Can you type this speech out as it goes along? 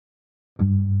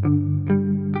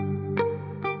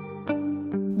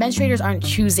Menstruators aren't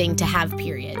choosing to have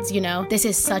periods, you know? This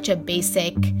is such a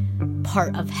basic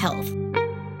part of health.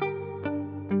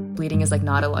 Bleeding is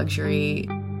not a luxury.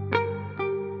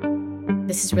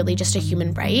 This is really just a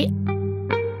human right.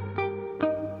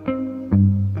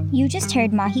 You just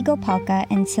heard Mahi Gopalka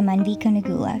and Samanvi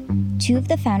Kanagula, two of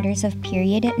the founders of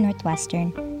Period at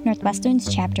Northwestern,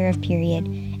 Northwestern's chapter of Period,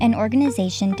 an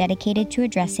organization dedicated to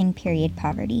addressing period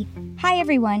poverty. Hi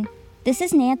everyone, this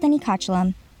is Nayanthani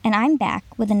Kachalam, and I'm back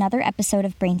with another episode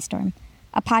of Brainstorm,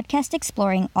 a podcast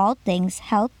exploring all things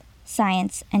health,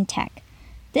 science, and tech.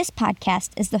 This podcast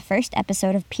is the first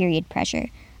episode of Period Pressure,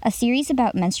 a series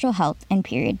about menstrual health and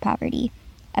period poverty.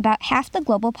 About half the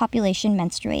global population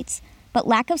menstruates, but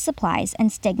lack of supplies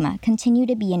and stigma continue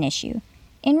to be an issue.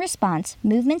 In response,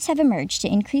 movements have emerged to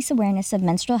increase awareness of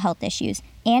menstrual health issues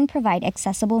and provide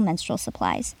accessible menstrual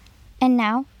supplies. And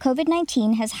now,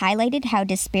 COVID-19 has highlighted how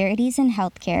disparities in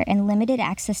healthcare and limited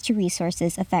access to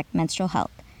resources affect menstrual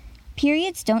health.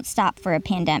 Periods don't stop for a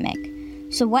pandemic.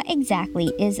 So what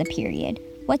exactly is a period?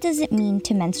 What does it mean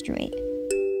to menstruate?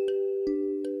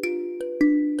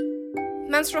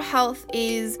 Menstrual health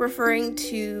is referring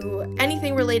to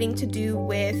anything relating to do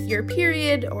with your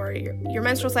period or your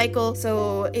menstrual cycle.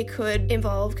 So it could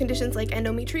involve conditions like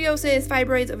endometriosis,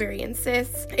 fibroids, ovarian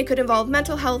cysts. It could involve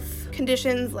mental health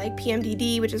conditions like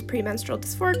PMDD, which is premenstrual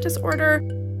dysphoric disorder.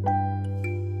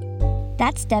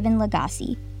 That's Devin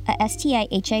Lagasse, a STI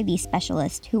HIV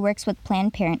specialist who works with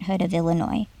Planned Parenthood of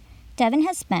Illinois. Devin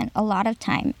has spent a lot of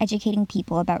time educating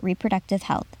people about reproductive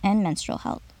health and menstrual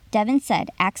health. Devin said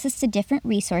access to different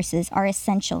resources are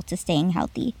essential to staying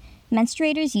healthy.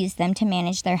 Menstruators use them to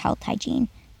manage their health hygiene.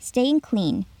 Staying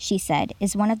clean, she said,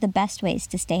 is one of the best ways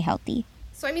to stay healthy.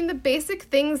 So, the basic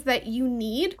things that you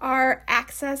need are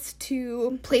access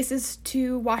to places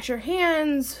to wash your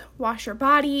hands, wash your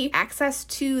body, access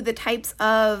to the types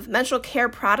of menstrual care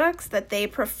products that they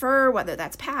prefer, whether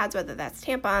that's pads, whether that's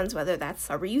tampons, whether that's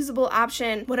a reusable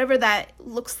option, whatever that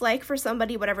looks like for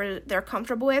somebody, whatever they're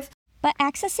comfortable with. But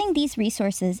accessing these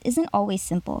resources isn't always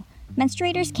simple.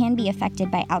 Menstruators can be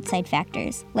affected by outside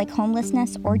factors, like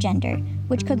homelessness or gender,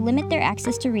 which could limit their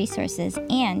access to resources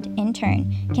and, in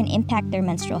turn, can impact their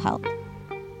menstrual health.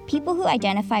 People who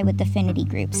identify with affinity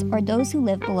groups or those who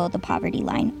live below the poverty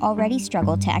line already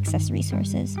struggle to access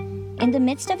resources. In the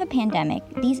midst of a pandemic,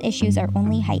 these issues are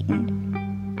only heightened.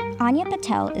 Anya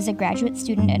Patel is a graduate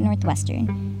student at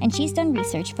Northwestern, and she's done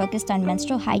research focused on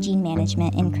menstrual hygiene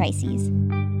management in crises.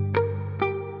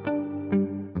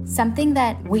 Something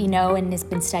that we know and has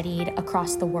been studied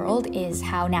across the world is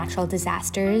how natural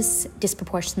disasters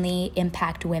disproportionately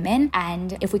impact women.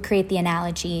 And if we create the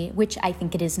analogy, which I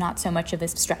think it is not so much of a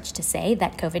stretch to say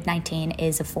that COVID-19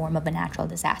 is a form of a natural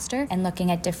disaster, and looking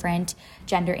at different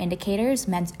gender indicators,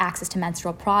 access to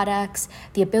menstrual products,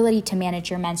 the ability to manage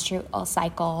your menstrual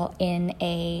cycle in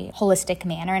a holistic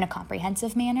manner, in a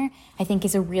comprehensive manner, I think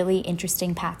is a really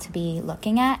interesting path to be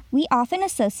looking at. We often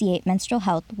associate menstrual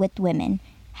health with women.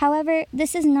 However,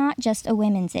 this is not just a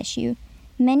women's issue.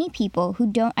 Many people who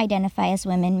don't identify as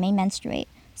women may menstruate,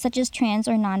 such as trans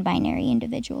or non-binary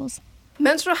individuals.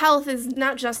 Menstrual health is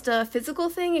not just a physical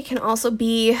thing, it can also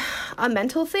be a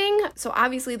mental thing. So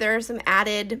obviously there are some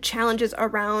added challenges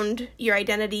around your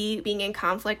identity being in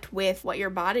conflict with what your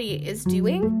body is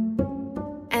doing.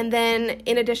 And then,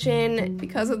 in addition,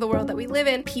 because of the world that we live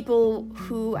in, people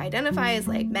who identify as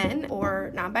men or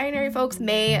non-binary folks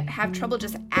may have trouble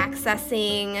just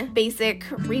accessing basic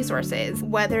resources,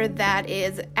 whether that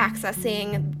is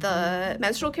accessing the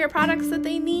menstrual care products that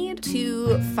they need,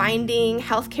 to finding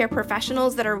healthcare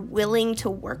professionals that are willing to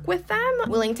work with them,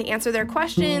 willing to answer their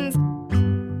questions.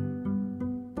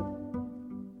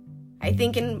 I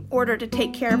think in order to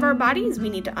take care of our bodies,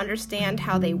 we need to understand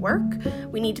how they work.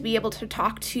 We need to be able to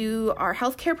talk to our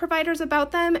healthcare providers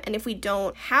about them. And if we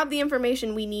don't have the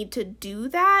information we need to do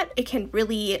that, it can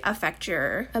really affect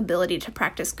your ability to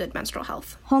practice good menstrual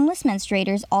health. Homeless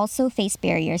menstruators also face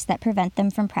barriers that prevent them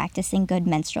from practicing good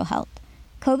menstrual health.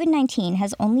 COVID-19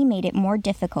 has only made it more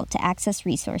difficult to access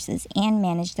resources and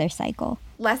manage their cycle.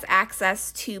 Less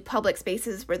access to public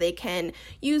spaces where they can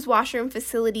use washroom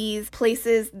facilities,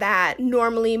 places that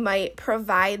normally might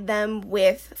provide them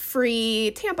with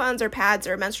free tampons or pads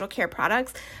or menstrual care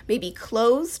products may be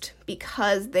closed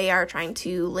because they are trying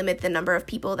to limit the number of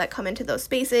people that come into those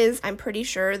spaces. I'm pretty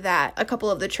sure that a couple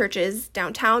of the churches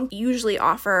downtown usually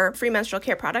offer free menstrual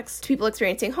care products to people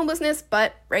experiencing homelessness,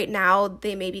 but right now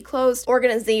they may be closed.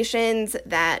 Organizations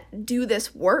that do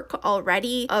this work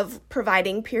already of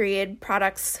providing period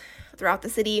products throughout the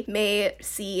city may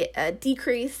see a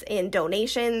decrease in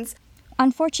donations.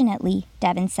 Unfortunately,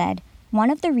 Devin said, one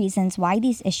of the reasons why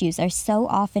these issues are so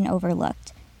often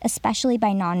overlooked especially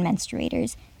by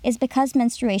non-menstruators, is because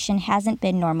menstruation hasn't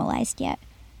been normalized yet.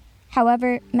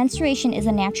 However, menstruation is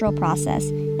a natural process,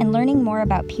 and learning more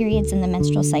about periods in the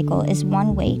menstrual cycle is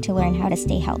one way to learn how to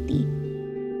stay healthy.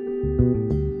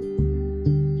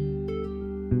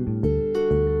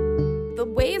 The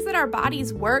ways that our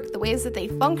bodies work, the ways that they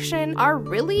function are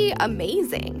really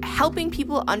amazing. Helping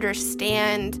people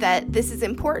understand that this is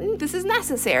important, this is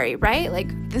necessary, right? Like,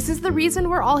 this is the reason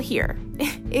we're all here,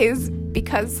 is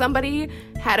because somebody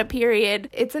had a period.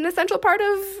 It's an essential part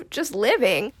of just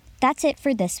living. That's it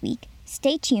for this week.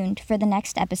 Stay tuned for the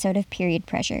next episode of Period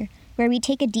Pressure, where we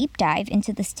take a deep dive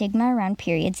into the stigma around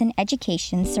periods and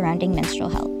education surrounding menstrual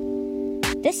health.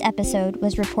 This episode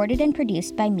was reported and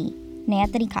produced by me,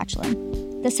 Nayatri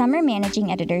Kachlan. The summer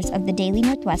managing editors of the Daily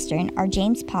Northwestern are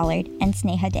James Pollard and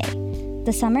Sneha Day.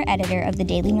 The summer editor of the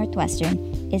Daily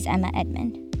Northwestern is Emma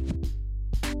Edmond.